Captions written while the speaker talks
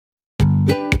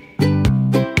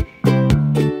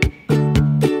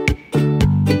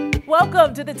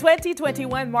Welcome to the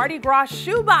 2021 Mardi Gras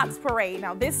Shoebox Parade.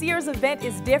 Now, this year's event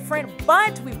is different,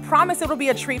 but we promise it'll be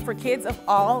a treat for kids of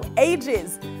all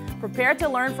ages. Prepare to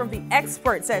learn from the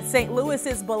experts at St.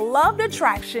 Louis's beloved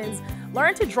attractions.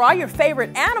 Learn to draw your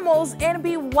favorite animals and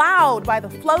be wowed by the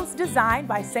floats designed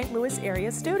by St. Louis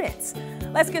area students.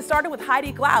 Let's get started with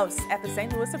Heidi Glaus at the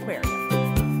St. Louis Aquarium.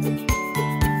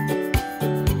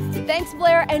 Thanks,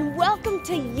 Blair, and welcome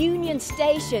to Union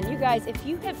Station. You guys, if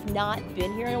you have not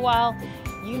been here in a while,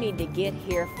 you need to get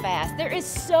here fast. There is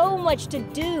so much to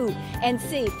do and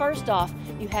see. First off,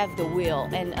 you have the wheel,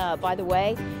 and by the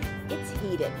way, it's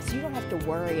heated, so you don't have to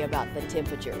worry about the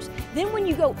temperatures. Then when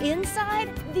you go inside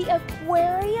the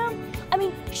aquarium, I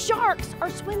mean, sharks are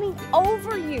swimming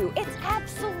over you. It's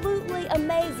absolutely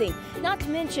amazing. Not to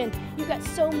mention, you've got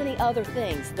so many other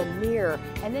things, the mirror,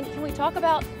 and then can we talk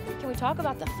about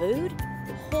the food?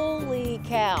 Holy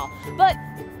cow. But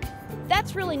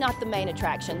that's really not the main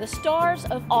attraction. The stars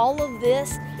of all of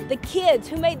this, the kids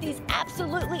who made these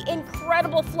absolutely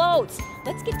incredible floats.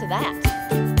 Let's get to that.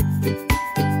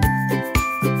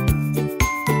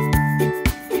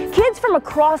 Kids from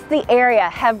across the area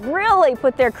have really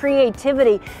put their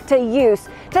creativity to use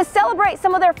to celebrate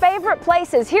some of their favorite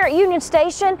places here at Union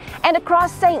Station and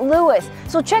across St. Louis.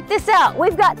 So check this out.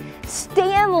 We've got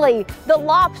Stanley the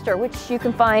lobster, which you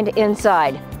can find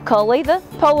inside. Cully the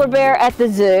polar bear at the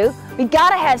zoo. We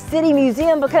gotta have City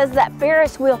Museum because that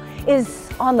Ferris wheel is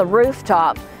on the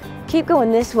rooftop. Keep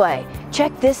going this way.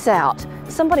 Check this out.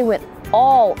 Somebody went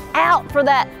all out for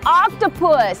that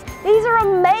octopus. These are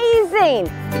amazing.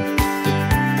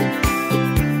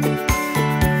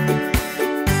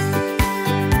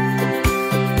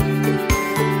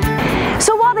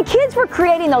 So while the kids were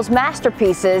creating those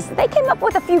masterpieces, they came up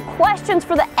with a few questions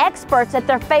for the experts at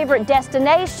their favorite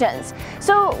destinations.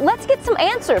 So let's get some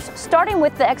answers, starting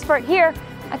with the expert here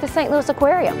at the St. Louis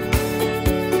Aquarium.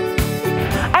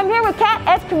 I'm here with Kat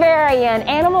Escavarian,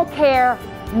 Animal Care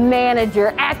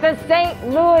Manager at the St.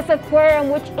 Louis Aquarium,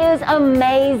 which is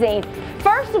amazing.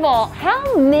 First of all,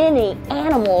 how many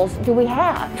animals do we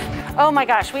have? Oh my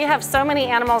gosh, we have so many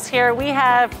animals here. We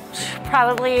have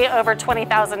probably over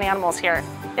 20,000 animals here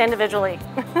individually.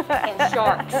 And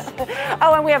sharks.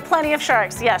 Oh, and we have plenty of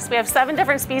sharks. Yes, we have 7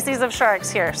 different species of sharks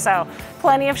here, so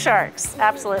plenty of sharks,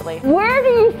 absolutely. Where do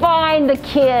you find the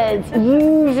kids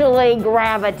usually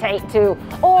gravitate to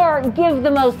or give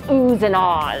the most oohs and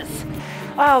ahs?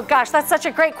 Oh gosh, that's such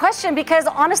a great question because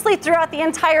honestly, throughout the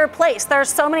entire place, there's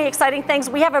so many exciting things.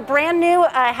 We have a brand new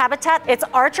habitat. It's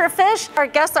archerfish. Our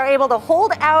guests are able to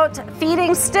hold out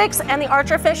feeding sticks and the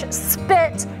archerfish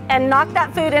spit and knock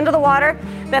that food into the water.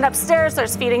 Then upstairs,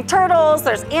 there's feeding turtles,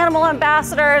 there's animal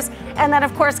ambassadors, and then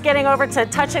of course getting over to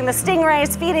touching the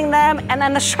stingrays, feeding them, and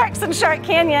then the sharks in Shark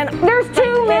Canyon. There's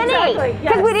too many, Exactly,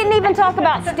 because yes. we didn't even talk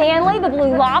about Stanley, the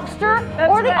blue lobster,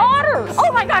 or the otters.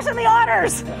 Oh my gosh, and the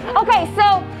otters! Okay,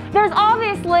 so there's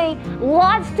obviously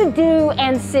lots to do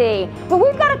and see, but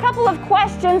we've got a couple of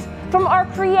questions from our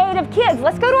creative kids.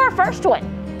 Let's go to our first one.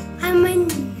 Hi, my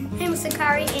name is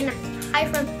Sakari, and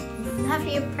I'm from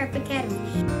Lafayette Prep Academy.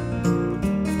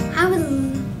 I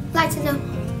would like to know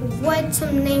what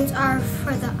some names are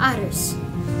for the otters.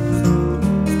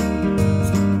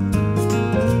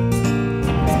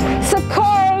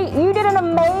 Sakari, you did an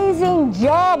amazing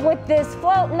job with this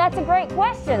float, and that's a great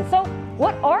question. So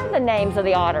what are the names of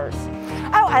the otters?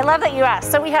 Oh, I love that you asked.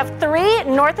 So we have 3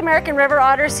 North American river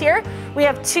otters here. We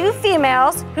have 2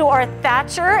 females who are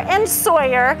Thatcher and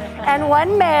Sawyer, and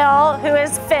 1 male who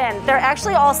is Finn. They're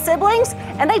actually all siblings,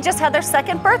 and they just had their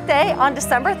 2nd birthday on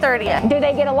December 30th. Do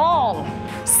they get along?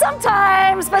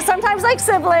 Sometimes, but sometimes like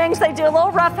siblings, they do a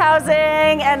little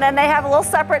roughhousing, and then they have a little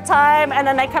separate time, and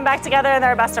then they come back together and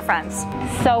they're best of friends.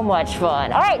 So much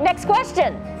fun. All right, next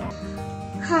question.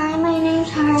 Hi, my name's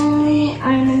Harley.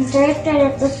 I'm in 3rd grade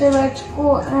at the Village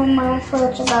School, and my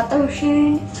float's about the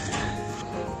ocean.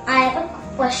 I have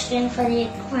a question for the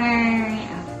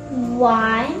aquarium.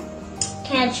 Why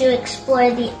can't you explore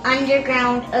the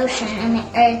underground ocean and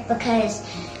the earth? Because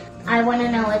I want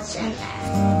to know what's in there.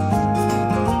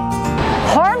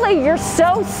 Harley, you're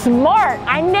so smart.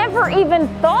 I never even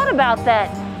thought about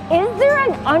that. Is there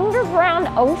an underground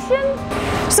ocean?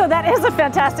 So that is a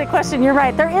fantastic question. You're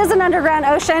right. There is an underground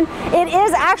ocean. It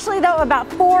is actually, though,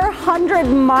 about 400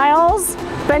 miles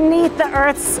beneath the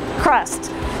Earth's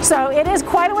crust. So it is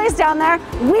quite a ways down there.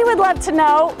 We would love to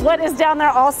know what is down there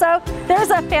also.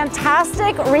 There's a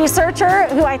fantastic researcher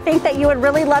who I think that you would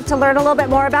really love to learn a little bit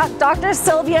more about, Dr.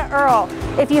 Sylvia Earle.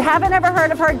 If you haven't ever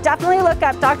heard of her, definitely look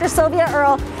up Dr. Sylvia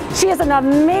Earle. She is an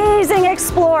amazing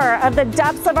explorer of the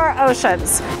depths of our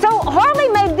oceans. So Harley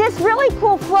made this really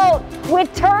cool float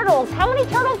with turtles. How many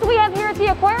turtles do we have here at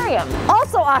the aquarium?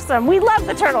 Also awesome, we love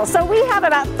the turtles. So we have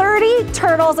about 30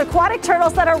 turtles, aquatic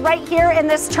turtles, that are right here in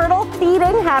this turtle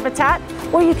feeding habitat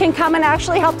where you can come and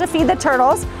actually help to feed the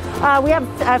turtles. We have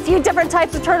a few different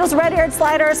types of turtles: red-eared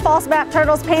sliders, false back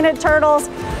turtles, painted turtles.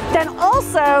 Then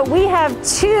also we have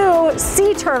 2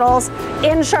 sea turtles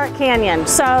in Shark Canyon.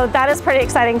 So that is pretty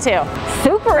exciting too.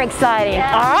 Super exciting.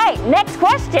 Yeah. All right, next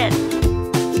question.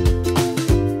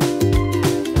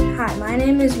 Hi, my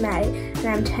name is Maddie and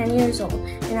I'm 10 years old,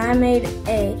 and I made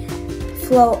a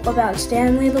float about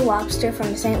Stanley the lobster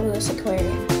from the St. Louis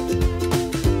Aquarium.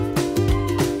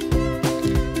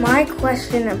 My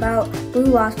question about blue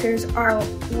lobsters are,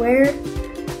 where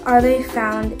are they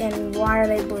found and why are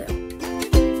they blue?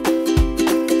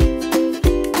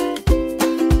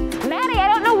 Maddie, I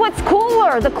don't know what's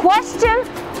cooler, the question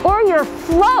or your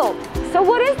float. So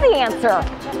what is the answer?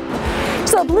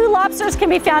 So blue lobsters can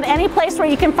be found any place where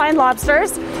you can find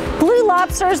lobsters. Blue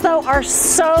lobsters, though, are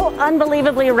so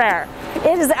unbelievably rare.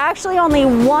 It is actually only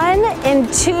 1 in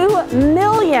 2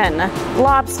 million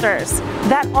lobsters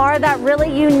that are that really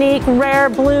unique, rare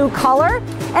blue color.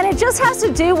 And it just has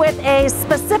to do with a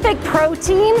specific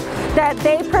protein that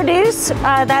they produce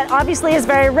that obviously is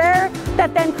very rare,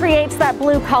 that then creates that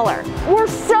blue color. We're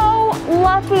so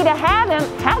lucky to have him.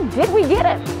 How did we get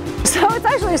him? So it's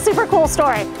actually a super cool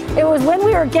story. It was when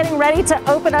we were getting ready to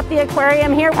open up the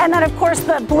aquarium here, and then of course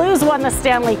the Blues won the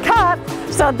Stanley Cup,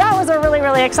 so that was a really,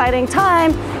 really exciting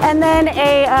time. And then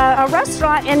a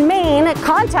restaurant in Maine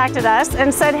contacted us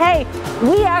and said, hey,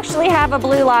 we actually have a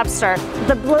blue lobster.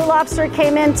 The blue lobster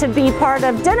came in to be part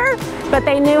of dinner, but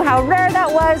they knew how rare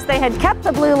that was. They had kept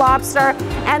the blue lobster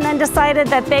and then decided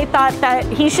that they thought that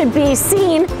he should be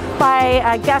seen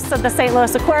by guests of the St.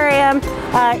 Louis Aquarium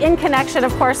in connection,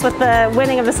 of course, with the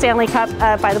winning of the Stanley Cup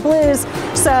by the Blues.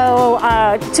 So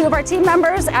 2 of our team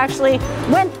members actually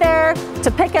went there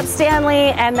to pick up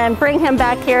Stanley and then bring him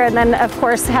back here, and then of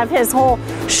course have his whole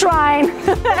shrine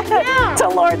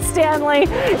to Lord Stanley.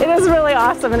 It is really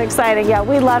awesome and exciting. Yeah,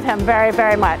 we love him very,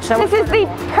 very much. So this is the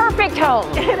perfect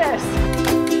home. It is.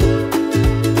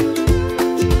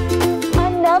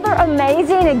 Another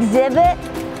amazing exhibit.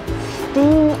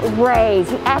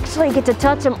 Stingrays. You actually get to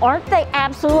touch them. Aren't they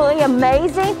absolutely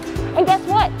amazing? And guess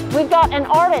what? We've got an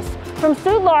artist from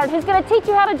Soulard who's going to teach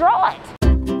you how to draw it.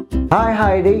 Hi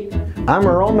Heidi, I'm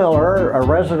Earl Miller, a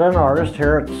resident artist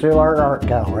here at the Soulard Art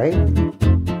Gallery.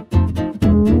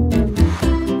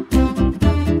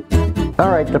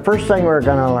 Alright, the first thing we're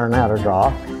going to learn how to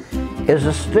draw is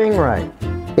a stingray.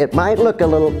 It might look a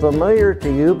little familiar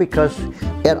to you because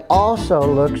it also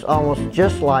looks almost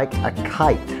just like a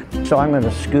kite. So I'm going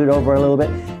to scoot over a little bit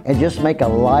and just make a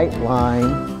light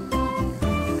line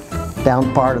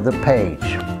down part of the page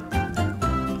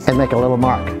and make a little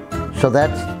mark. So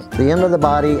that's the end of the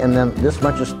body, and then this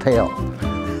much is tail.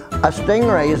 A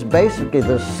stingray is basically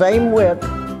the same width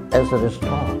as it is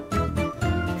tall.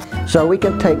 So we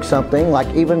can take something like,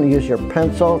 even use your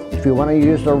pencil. If you want to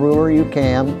use a ruler, you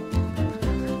can,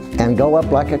 and go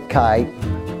up like a kite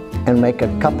and make a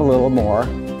couple little more.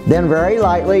 Then very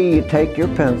lightly you take your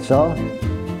pencil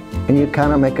and you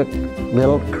kind of make a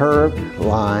little curved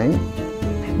line,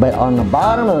 but on the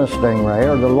bottom of the stingray,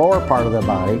 or the lower part of the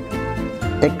body,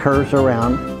 it curves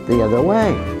around the other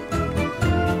way.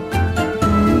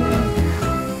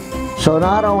 So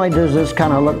not only does this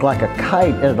kind of look like a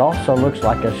kite, it also looks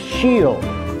like a shield.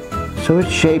 So it's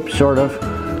shaped sort of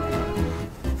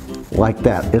like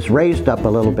that. It's raised up a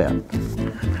little bit.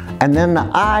 And then the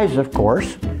eyes, of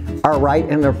course, are right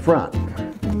in the front.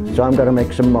 So I'm going to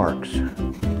make some marks.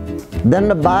 Then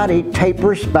the body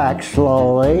tapers back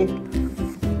slowly,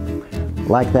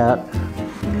 like that.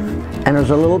 And there's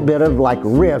a little bit of like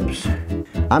ribs.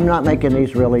 I'm not making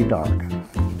these really dark.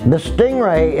 The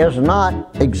stingray is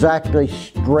not exactly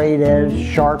straight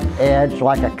edge, sharp edge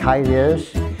like a kite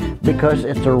is, because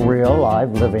it's a real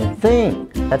live living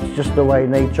thing. That's just the way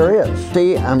nature is.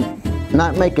 See, I'm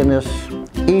not making this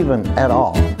even at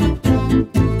all.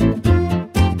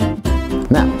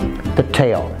 Now, the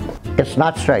tail. It's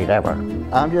not straight ever.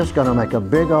 I'm just going to make a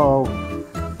big old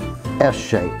S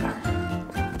shape.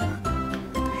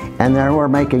 And then we're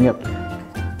making it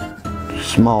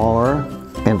smaller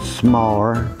and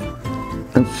smaller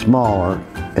and smaller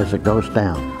as it goes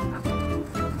down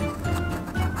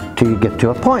till you get to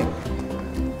a point.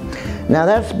 Now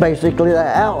that's basically the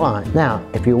outline. Now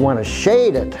if you want to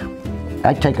shade it,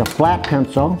 I take a flat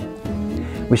pencil,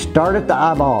 we start at the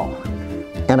eyeball,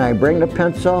 and I bring the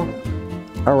pencil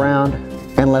around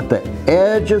and let the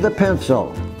edge of the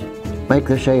pencil make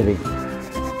the shading.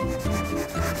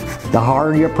 The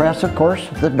harder you press, of course,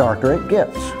 the darker it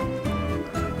gets.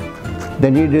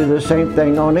 Then you do the same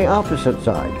thing on the opposite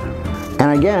side.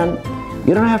 And again,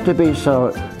 you don't have to be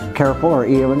so careful or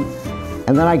even.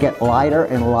 And then I get lighter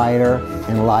and lighter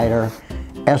and lighter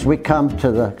as we come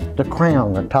to the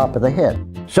crown, the top of the head.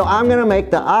 So I'm gonna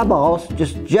make the eyeballs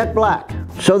just jet black.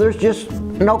 So there's just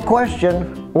no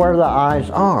question where the eyes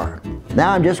are.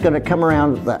 Now I'm just gonna come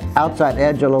around the outside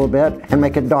edge a little bit and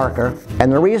make it darker. And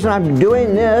the reason I'm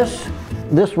doing this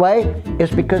way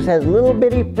is because it has little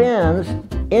bitty fins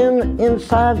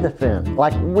inside the fin,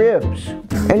 like ribs.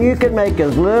 And you can make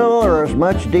as little or as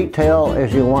much detail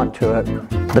as you want to it.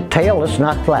 The tail is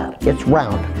not flat, it's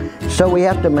round. So we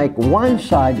have to make one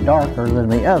side darker than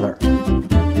the other.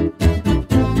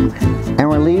 And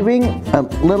we're leaving a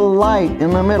little light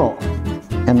in the middle.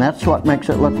 And that's what makes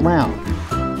it look round.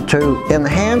 To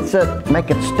enhance it, make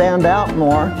it stand out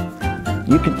more,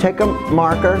 you can take a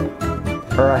marker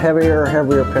or a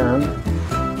heavier pen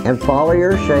and follow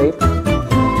your shape.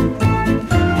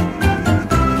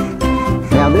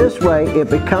 Now this way it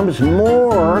becomes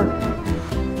more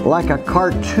like a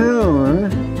cartoon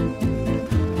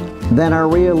than a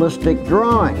realistic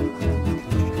drawing.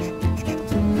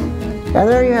 And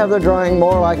there you have the drawing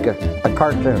more like a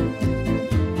cartoon.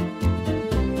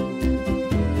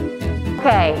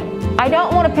 Okay, I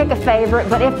don't want to pick a favorite,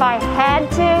 but if I had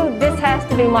to, this has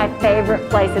to be my favorite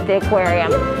place at the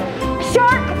aquarium.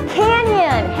 Shark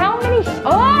Canyon! How many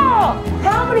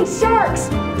sharks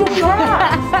do we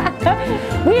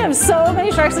have? We have so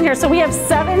many sharks in here. So we have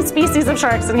 7 species of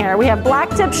sharks in here. We have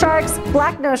black-tip sharks,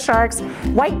 black-nose sharks,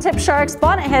 white-tip sharks,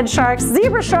 bonnet-head sharks,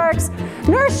 zebra sharks,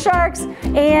 nurse sharks,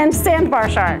 and sandbar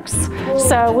sharks.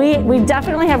 So we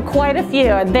definitely have quite a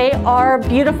few. They are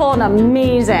beautiful and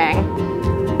amazing.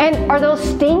 And are those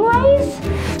stingrays?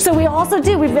 So we also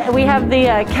do, we have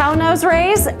the cow nose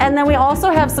rays, and then we also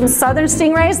have some southern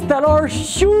stingrays that are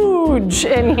huge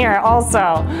in here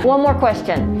also. One more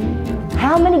question.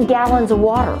 How many gallons of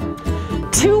water?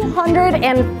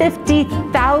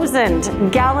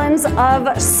 250,000 gallons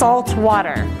of salt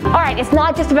water. All right, it's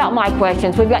not just about my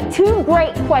questions. We've got 2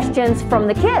 great questions from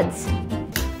the kids.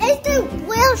 Is the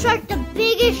whale shark the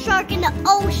biggest shark in the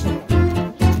ocean?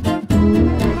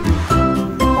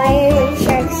 Why are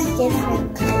sharks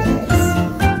different colors?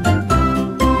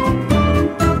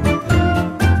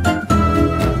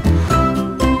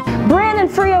 Bryn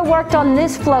and Frio worked on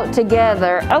this float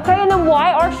together. Okay, and then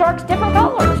why are sharks different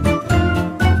colors?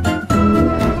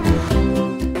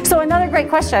 So another great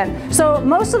question. So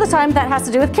most of the time that has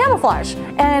to do with camouflage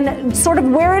and sort of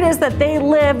where it is that they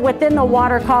live within the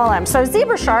water column. So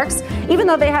zebra sharks, even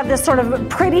though they have this sort of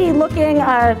pretty looking,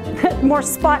 more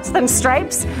spots than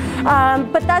stripes,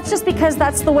 but that's just because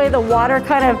that's the way the water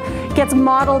kind of gets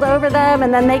modeled over them,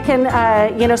 and then they can,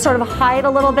 sort of hide a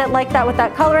little bit like that with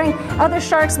that coloring. Other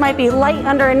sharks might be light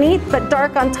underneath but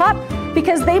dark on top,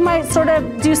 because they might sort of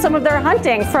do some of their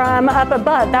hunting from up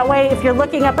above. That way, if you're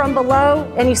looking up from below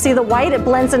and you see the white, it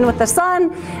blends in with the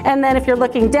sun. And then if you're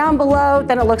looking down below,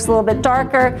 then it looks a little bit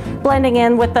darker, blending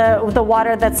in with the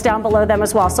water that's down below them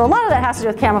as well. So a lot of that has to do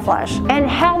with camouflage. And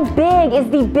how big is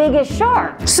the biggest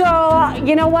shark? So,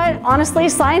 you know what? Honestly,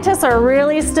 scientists are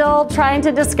really still trying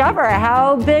to discover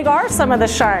how big are some of the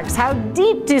sharks? How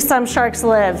deep do some sharks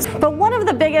live? But one of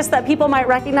the biggest that people might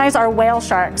recognize are whale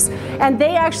sharks. And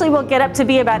they actually will get up to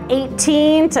be about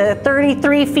 18 to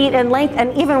 33 feet in length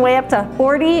and even weigh up to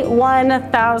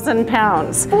 41,000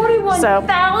 pounds.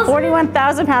 41,000? So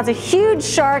 41,000 pounds, a huge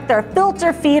shark. They're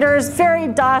filter feeders, very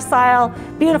docile,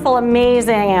 beautiful,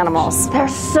 amazing animals.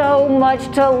 There's so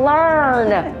much to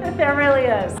learn. There really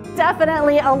is.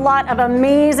 Definitely a lot of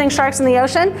amazing sharks in the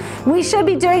ocean. We should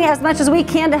be doing as much as we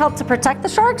can to help to protect the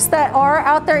sharks that are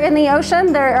out there in the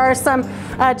ocean. There are some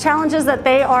challenges that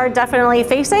they are definitely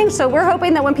facing. So we're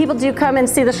hoping that when people do come and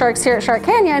see the sharks here at Shark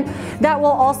Canyon, that will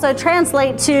also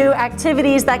translate to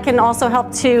activities that can also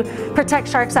help to protect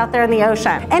sharks out there in the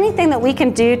ocean. Anything that we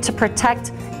can do to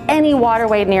protect any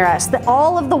waterway near us.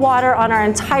 All of the water on our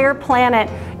entire planet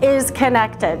is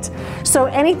connected. So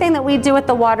anything that we do with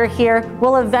the water here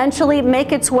will eventually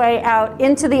make its way out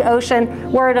into the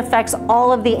ocean, where it affects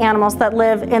all of the animals that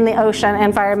live in the ocean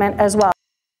environment as well.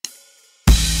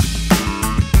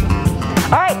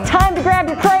 All right, time to grab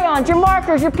your crayons, your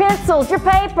markers, your pencils, your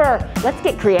paper. Let's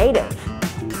get creative.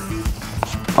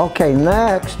 Okay,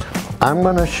 next I'm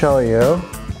going to show you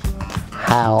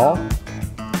how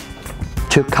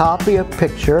to copy a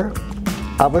picture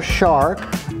of a shark,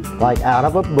 like out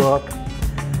of a book,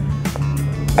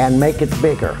 and make it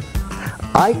bigger.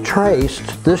 I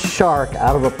traced this shark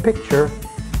out of a picture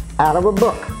out of a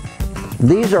book.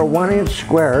 These are 1-inch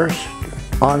squares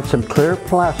on some clear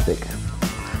plastic.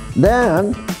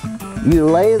 Then you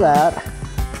lay that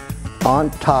on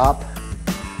top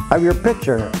of your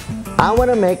picture. I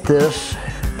want to make this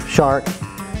shark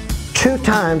 2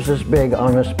 times as big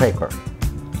on this paper.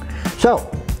 So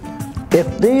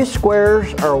if these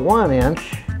squares are 1 inch,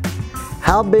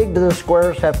 how big do the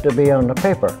squares have to be on the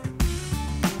paper?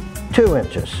 2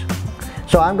 inches.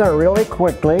 So I'm going to really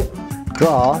quickly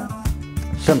draw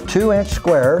some 2-inch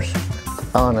squares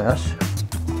on this.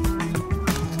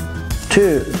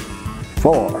 2,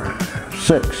 4,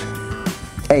 6,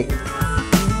 8.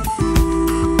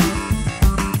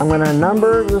 I'm going to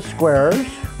number the squares.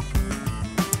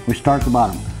 We start at the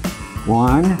bottom.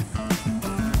 1,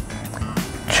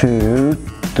 2,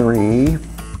 3. And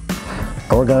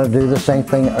we're going to do the same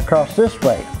thing across this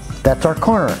way. That's our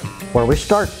corner, where we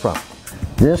start from.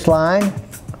 This line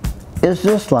is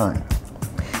this line.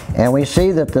 And we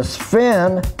see that this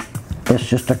fin is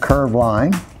just a curved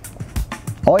line.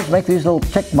 Always make these little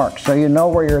tick marks so you know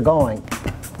where you're going.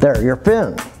 There, your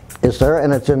fin is there,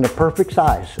 and it's in the perfect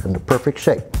size, in the perfect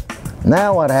shape.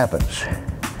 Now what happens?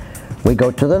 We go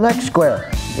to the next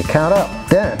square. You count up.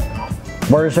 Then,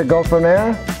 where does it go from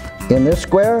there? In this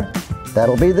square,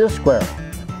 that'll be this square.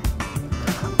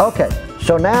 Okay,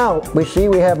 so now we see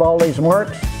we have all these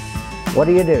marks. What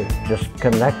do? Just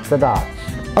connect the dots.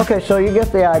 Okay, so you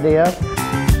get the idea.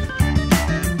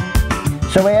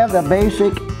 So we have the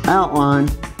basic outline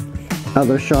of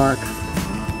the shark.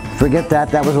 Forget that,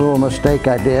 that was a little mistake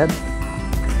I did.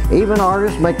 Even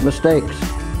artists make mistakes.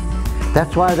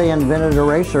 That's why they invented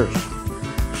erasers.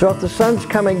 So if the sun's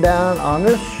coming down on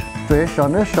this fish,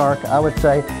 on this shark, I would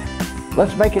say,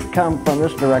 let's make it come from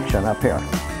this direction up here.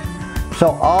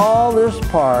 So all this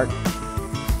part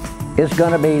is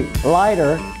going to be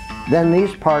lighter than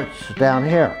these parts down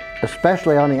here,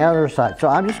 especially on the other side. So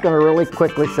I'm just going to really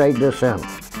quickly shade this in.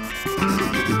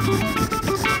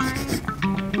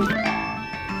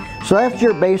 So that's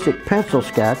your basic pencil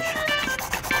sketch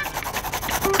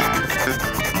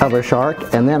of a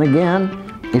shark. And then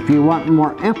again, if you want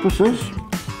more emphasis,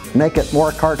 make it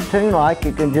more cartoon-like,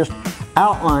 you can just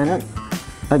outline it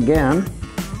again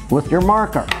with your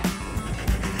marker.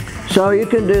 So you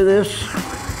can do this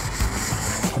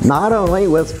not only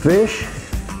with fish,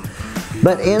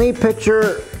 but any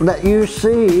picture that you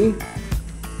see,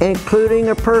 including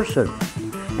a person.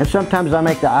 And sometimes I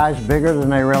make the eyes bigger than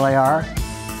they really are,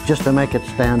 just to make it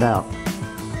stand out.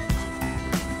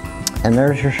 And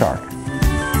there's your shark.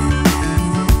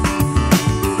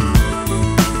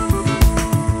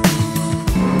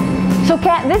 So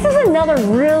Kat, this is another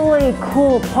really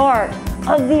cool part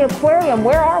of the aquarium.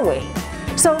 Where are we?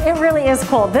 So it really is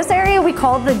cool. This area we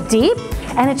call the deep,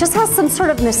 and it just has some sort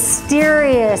of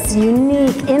mysterious,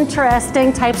 unique,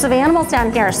 interesting types of animals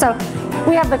down here. So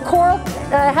we have the coral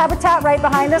habitat right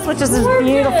behind us, which is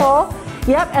beautiful.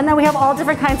 Yep, and then we have all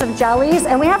different kinds of jellies,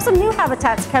 and we have some new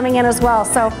habitats coming in as well.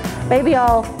 So maybe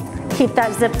I'll keep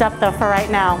that zipped up though for right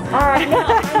now. All right, now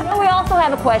I know we also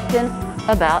have a question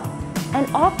about an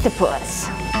octopus.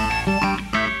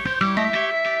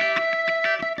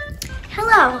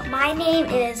 Hello, my name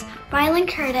is Rylan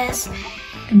Curtis,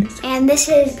 and this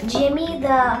is Jimmy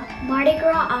the Mardi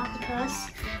Gras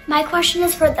octopus. My question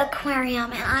is for the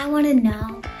aquarium, and I want to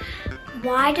know,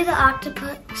 why does the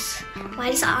octopus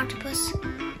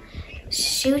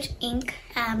shoot ink,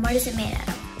 and what is it made out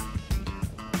of?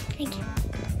 Thank you.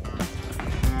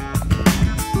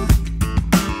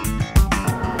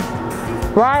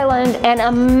 Ryland, an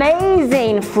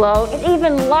amazing float. It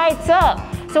even lights up.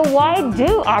 So why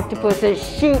do octopuses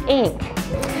shoot ink?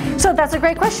 So that's a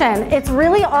great question. It's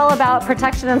really all about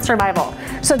protection and survival.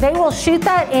 So they will shoot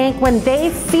that ink when they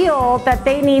feel that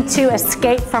they need to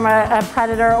escape from a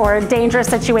predator or a dangerous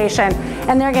situation.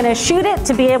 And they're gonna shoot it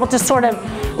to be able to sort of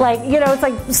like, you know, it's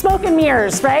like smoke and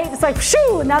mirrors, right? It's like,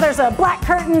 shoo, now there's a black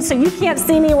curtain so you can't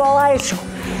see me while I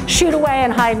shoot away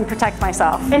and hide and protect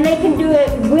myself. And they can do it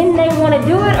when they want to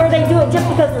do it, or they do it just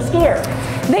because they're scared?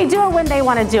 They do it when they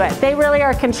want to do it. They really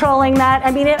are controlling that.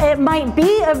 I mean, it might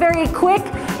be a very quick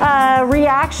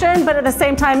reaction, but at the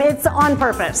same time, it's on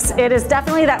purpose. It is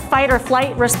definitely that fight or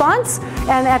flight response.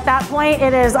 And at that point,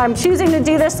 it is, I'm choosing to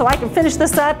do this so I can finish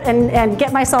this up and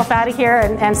get myself out of here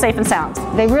and safe and sound.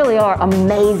 They really are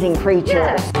amazing creatures.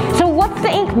 Yeah. So what's the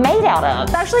ink made out of?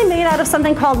 It's actually made out of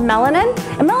something called melanin.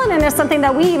 And melanin is something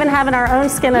that we even have in our own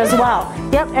skin as well.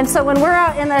 Yep, and so when we're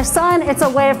out in the sun, it's a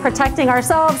way of protecting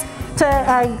ourselves,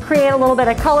 to create a little bit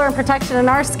of color and protection in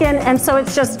our skin, and so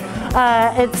it's just,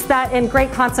 it's that in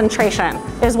great concentration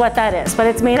is what that is, but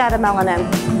it's made out of melanin.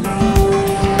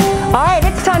 All right,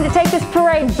 it's time to take this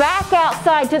parade back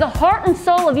outside to the heart and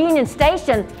soul of Union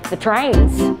Station, the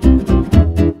trains.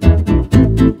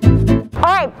 All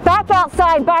right, back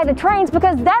outside by the trains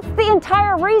because that's the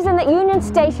entire reason that Union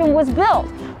Station was built.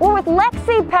 We're with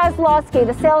Lexi Pazlowski,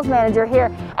 the sales manager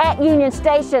here at Union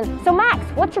Station. So Max,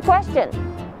 what's your question?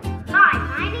 Hi,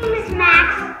 my name is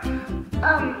Max.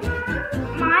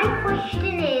 My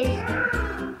question is,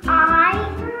 I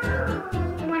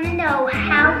want to know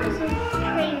how does a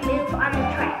train move on the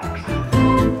tracks?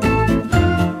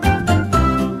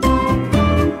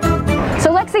 So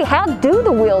Lexi, how do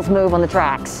the wheels move on the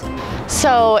tracks?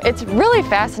 So it's really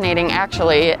fascinating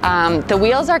actually. The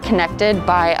wheels are connected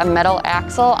by a metal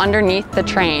axle underneath the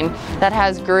train that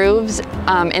has grooves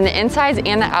in the insides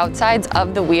and the outsides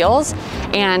of the wheels.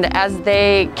 And as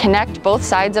they connect both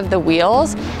sides of the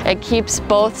wheels, it keeps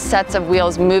both sets of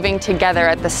wheels moving together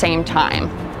at the same time.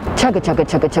 Chugga chugga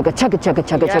chugga chugga chugga chugga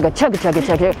chugga chugga chugga chugga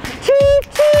chugga. Choo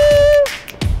choo.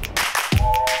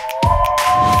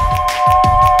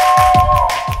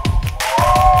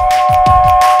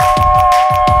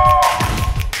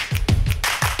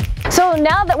 So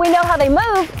now that we know how they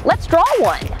move, let's draw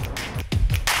one.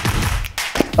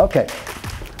 Okay,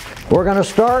 we're going to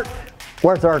start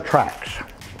with our tracks.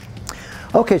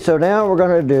 Okay, so now we're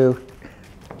going to do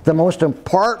the most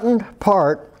important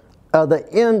part of the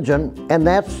engine, and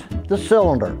that's the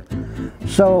cylinder.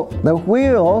 So the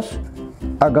wheels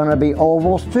are going to be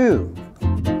ovals too.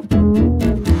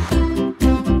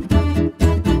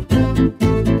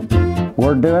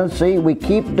 We're doing, see, we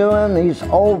keep doing these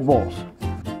ovals.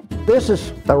 This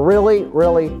is a really,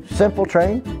 really simple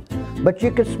train, but you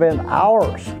could spend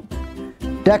hours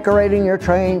decorating your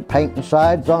train, painting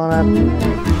sides on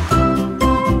it.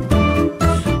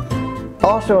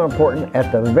 Also important,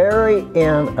 at the very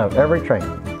end of every train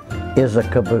is a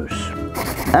caboose.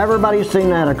 Everybody's seen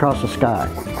that across the sky.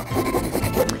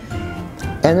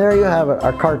 And there you have it,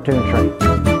 our cartoon train.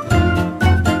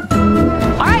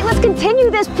 All right, let's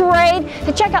continue this parade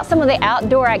to check out some of the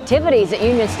outdoor activities at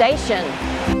Union Station.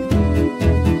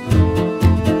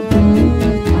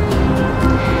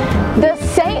 The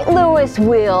St. Louis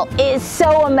wheel is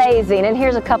so amazing, and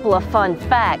here's a couple of fun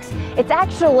facts. It's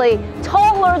actually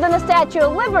taller than the Statue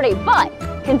of Liberty, but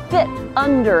can fit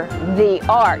under the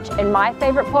arch. And my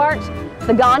favorite part,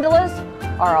 the gondolas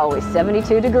are always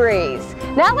 72 degrees.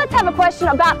 Now let's have a question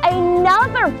about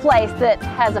another place that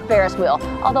has a Ferris wheel,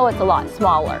 although it's a lot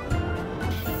smaller.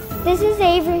 This is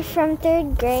Avery from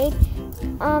 3rd grade.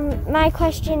 My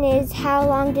question is, how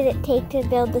long did it take to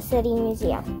build the City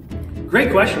Museum?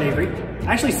 Great question, Avery.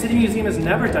 Actually, City Museum is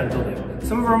never done building.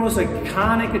 Some of our most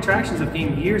iconic attractions have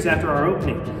came years after our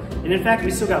opening. And in fact,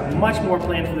 we still got much more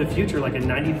planned for the future, like a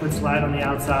 90-foot slide on the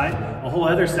outside, a whole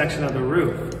other section of the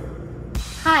roof.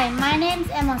 Hi, my name's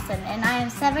Emerson, and I am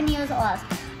 7 years old.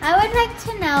 I would like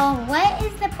to know, what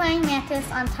is the praying mantis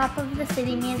on top of the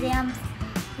City Museum's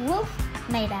roof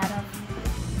made out of?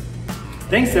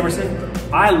 Thanks, Emerson.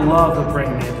 I love the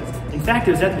praying mantis. In fact,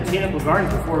 it was at the Botanical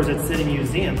Gardens before it was at City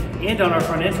Museum, and on our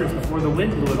front entrance before the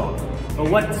wind blew it off. But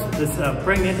what's this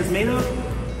praying mantis made of?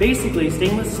 Basically,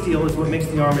 stainless steel is what makes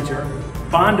the armature,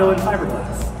 Bondo and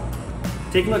fiberglass.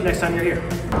 Take a look next time you're here.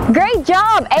 Great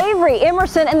job, Avery,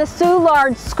 Emerson, and the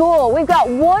Soulard School. We've got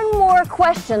one more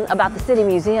question about the City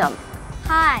Museum.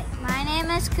 Hi, my name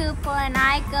is Cooper, and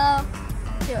I go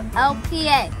to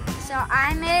LPA. So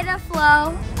I made a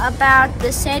flow about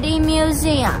the City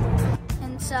Museum.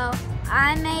 And so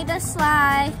I made a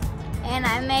slide, and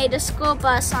I made a school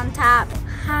bus on top.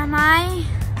 My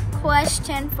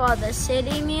question for the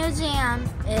City Museum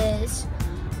is,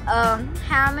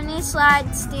 how many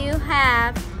slides do you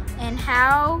have, and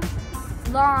how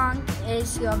long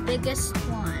is your biggest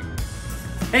one?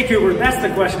 Hey Cooper, that's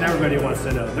the question everybody wants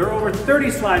to know. There are over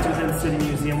 30 slides within the City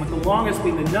Museum, with the longest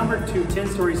being the #2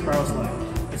 10-story spiral slide.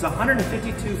 It's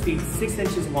 152 feet, 6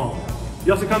 inches long.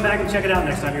 You also come back and check it out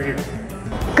next time you're here.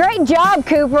 Great job,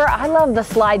 Cooper. I love the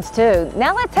slides too.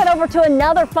 Now let's head over to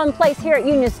another fun place here at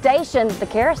Union Station, the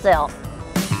carousel.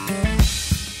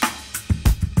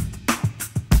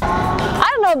 I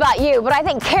don't know about you, but I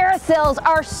think carousels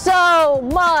are so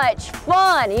much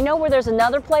fun. You know where there's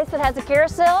another place that has a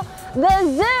carousel? The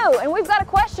zoo, and we've got a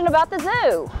question about the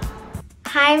zoo.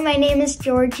 Hi, my name is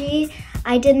Georgie.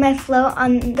 I did my float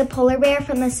on the polar bear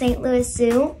from the St. Louis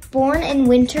Zoo. Born in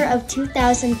winter of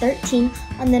 2013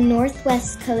 on the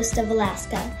northwest coast of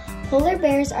Alaska. Polar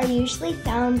bears are usually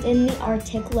found in the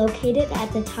Arctic, located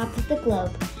at the top of the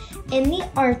globe. In the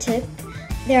Arctic,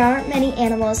 there aren't many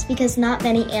animals because not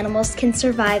many animals can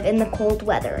survive in the cold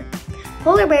weather.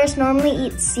 Polar bears normally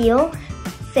eat seal,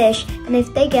 fish, and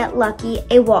if they get lucky,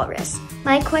 a walrus.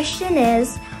 My question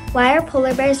is, Why are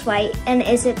polar bears white, and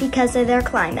is it because of their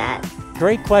climate?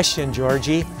 Great question,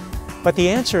 Georgie. But the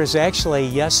answer is actually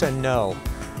yes and no.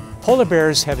 Polar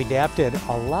bears have adapted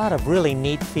a lot of really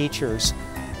neat features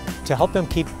to help them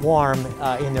keep warm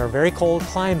in their very cold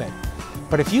climate.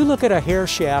 But if you look at a hair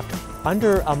shaft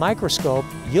under a microscope,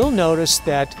 you'll notice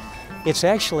that it's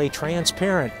actually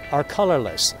transparent or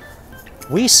colorless.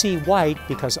 We see white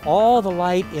because all the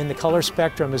light in the color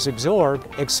spectrum is absorbed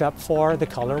except for the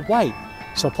color white.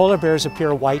 So polar bears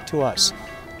appear white to us.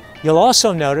 You'll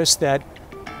also notice that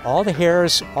all the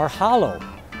hairs are hollow,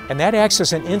 and that acts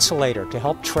as an insulator to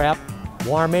help trap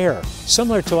warm air,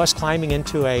 similar to us climbing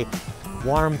into a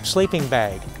warm sleeping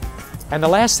bag. And the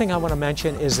last thing I want to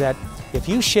mention is that if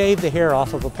you shave the hair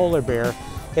off of a polar bear,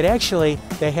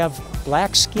 they have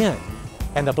black skin,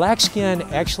 and the black skin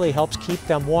actually helps keep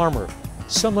them warmer,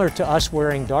 similar to us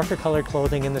wearing darker colored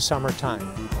clothing in the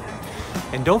summertime.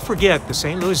 And don't forget, the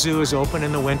St. Louis Zoo is open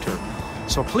in the winter,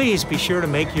 so please be sure to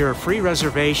make your free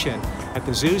reservation at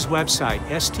the zoo's website,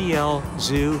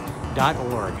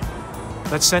 stlzoo.org.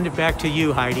 Let's send it back to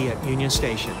you, Heidi, at Union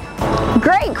Station.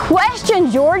 Great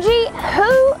question, Georgie.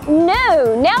 Who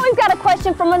knew? Now we've got a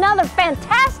question from another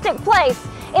fantastic place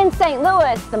in St.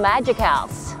 Louis, the Magic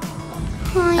House.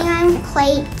 Hi, I'm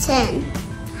Clayton.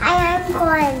 Hi, I'm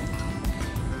Glenn.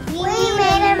 We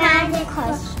made a magic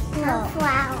house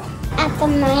flower. At the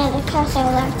magic house,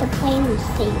 I like to play in the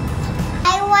sea.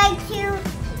 I like to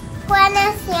play in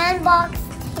a sandbox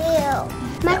too.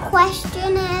 My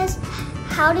question is,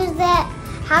 how does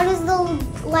the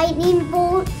lightning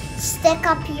bolt stick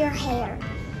up your hair?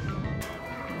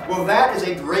 Well, that is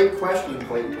a great question,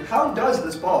 Clayton. How does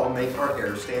this ball make our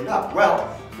hair stand up? Well,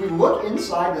 if we look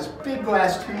inside this big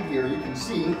glass tube here, you can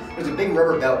see there's a big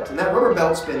rubber belt, and that rubber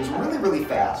belt spins really, really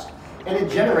fast, and it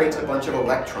generates a bunch of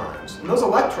electrons. And those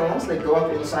electrons, they go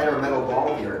up inside our metal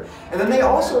ball here, and then they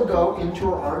also go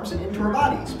into our arms and into our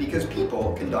bodies, because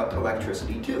people conduct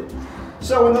electricity too.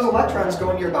 So when those electrons go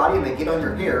into your body and they get on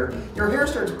your hair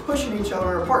starts pushing each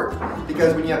other apart.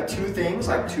 Because when you have two things,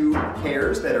 like two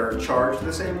hairs that are charged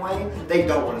the same way, they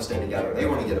don't want to stay together, they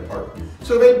want to get apart.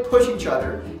 So they push each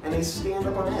other and they stand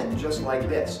up on end, just like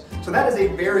this. So that is a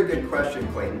very good question,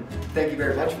 Clayton. Thank you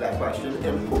very much for that question,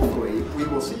 and hopefully we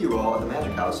will see you all at the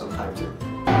Magic House sometime too.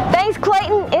 Thanks,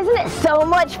 Clayton. Isn't it so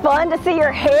much fun to see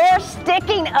your hair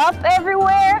sticking up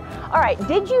everywhere? All right,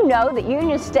 did you know that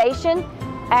Union Station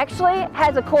actually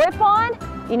has a koi pond?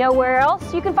 You know where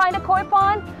else you can find a koi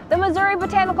pond? The Missouri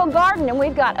Botanical Garden, and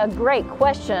we've got a great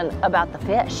question about the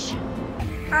fish.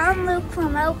 I'm Luke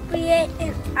from Opiate,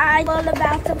 and I learned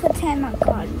about the Botanical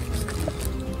Garden.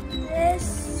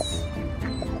 This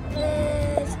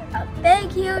is a big,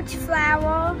 huge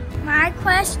flower. My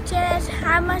question is,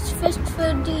 how much fish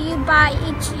food do you buy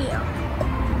each year?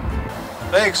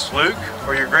 Thanks, Luke,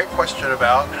 for your great question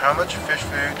about how much fish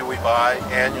food do we buy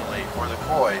annually for the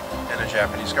koi in the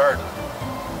Japanese garden.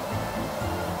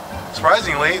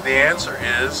 Surprisingly, the answer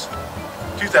is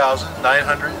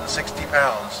 2,960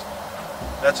 pounds.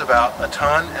 That's about 1.5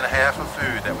 tons of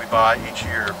food that we buy each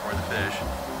year for the fish.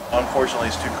 Unfortunately,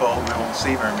 it's too cold. We won't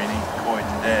see very many koi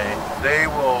today. They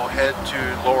will head to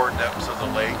lower depths of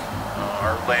the lake.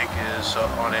 Our lake is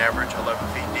on average 11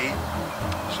 feet deep.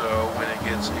 So when it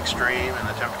gets extreme and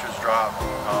the temperatures drop,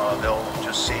 they'll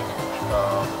just seek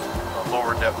the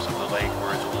lower depths of the lake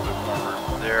where it's a little bit warmer.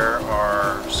 There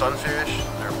are sunfish,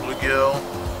 there are bluegill,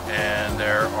 and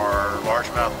there are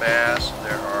largemouth bass.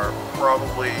 There are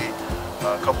probably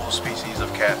a couple of species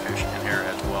of catfish in here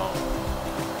as well.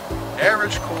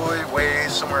 Average koi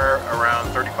weighs somewhere around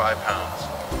 35 pounds.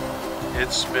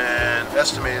 It's been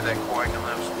estimated that koi can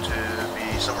live to be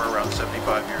somewhere around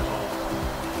 75 years old.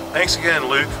 Thanks again,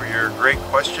 Luke, for your great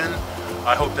question.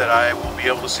 I hope that I will be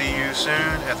able to see you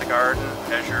soon at the garden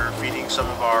as you're feeding some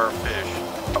of our fish.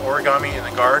 Origami in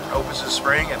the Garden opens this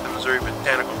spring at the Missouri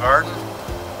Botanical Garden.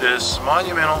 This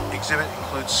monumental exhibit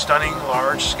includes stunning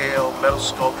large-scale metal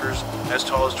sculptures as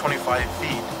tall as 25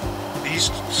 feet. These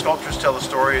sculptures tell the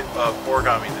story of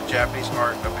origami, the Japanese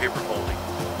art of paper folding.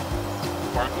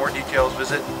 For more details,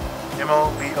 visit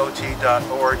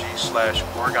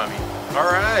mobot.org/origami. All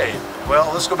right,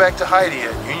 well, let's go back to Heidi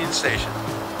at Union Station.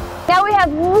 Now we have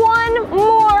one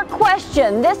more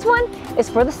question. This one is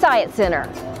for the Science Center.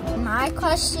 My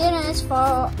question is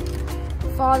for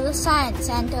the Science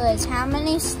Center is how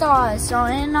many stars are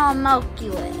in our Milky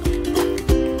Way?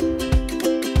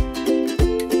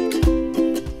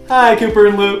 Hi, Cooper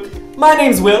and Luke. My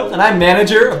name's Will, and I'm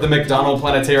manager of the McDonald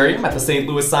Planetarium at the St.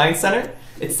 Louis Science Center.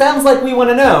 It sounds like we want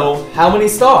to know how many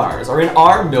stars are in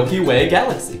our Milky Way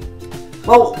galaxy.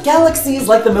 Well, galaxies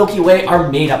like the Milky Way are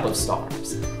made up of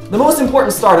stars. The most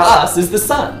important star to us is the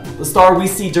sun, the star we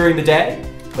see during the day.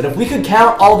 But if we could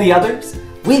count all the others,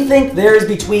 we think there's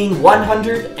between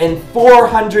 100 and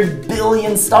 400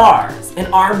 billion stars in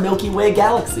our Milky Way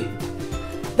galaxy.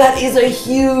 That is a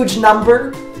huge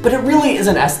number, but it really is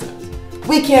an estimate.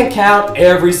 We can't count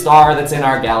every star that's in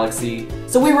our galaxy,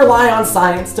 so we rely on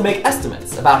science to make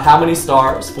estimates about how many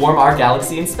stars form our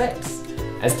galaxy in space.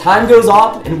 As time goes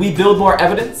on and we build more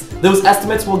evidence, those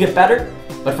estimates will get better,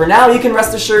 but for now you can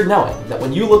rest assured knowing that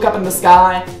when you look up in the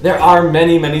sky, there are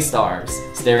many, many stars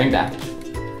staring back at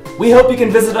you. We hope you can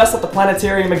visit us at the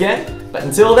planetarium again, but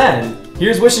until then,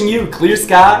 here's wishing you clear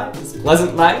skies,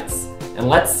 pleasant nights, and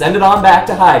let's send it on back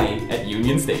to Heidi at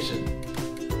Union Station.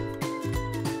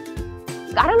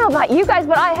 I don't know about you guys,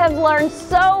 but I have learned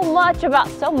so much about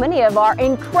so many of our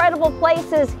incredible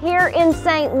places here in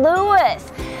St.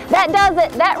 Louis. That does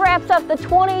it. That wraps up the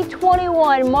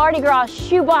 2021 Mardi Gras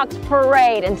Shoebox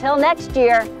Parade. Until next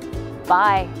year,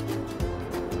 bye.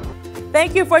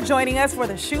 Thank you for joining us for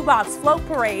the Shoebox Float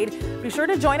Parade. Be sure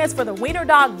to join us for the Wiener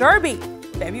Dog Derby,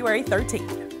 February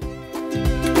 13th.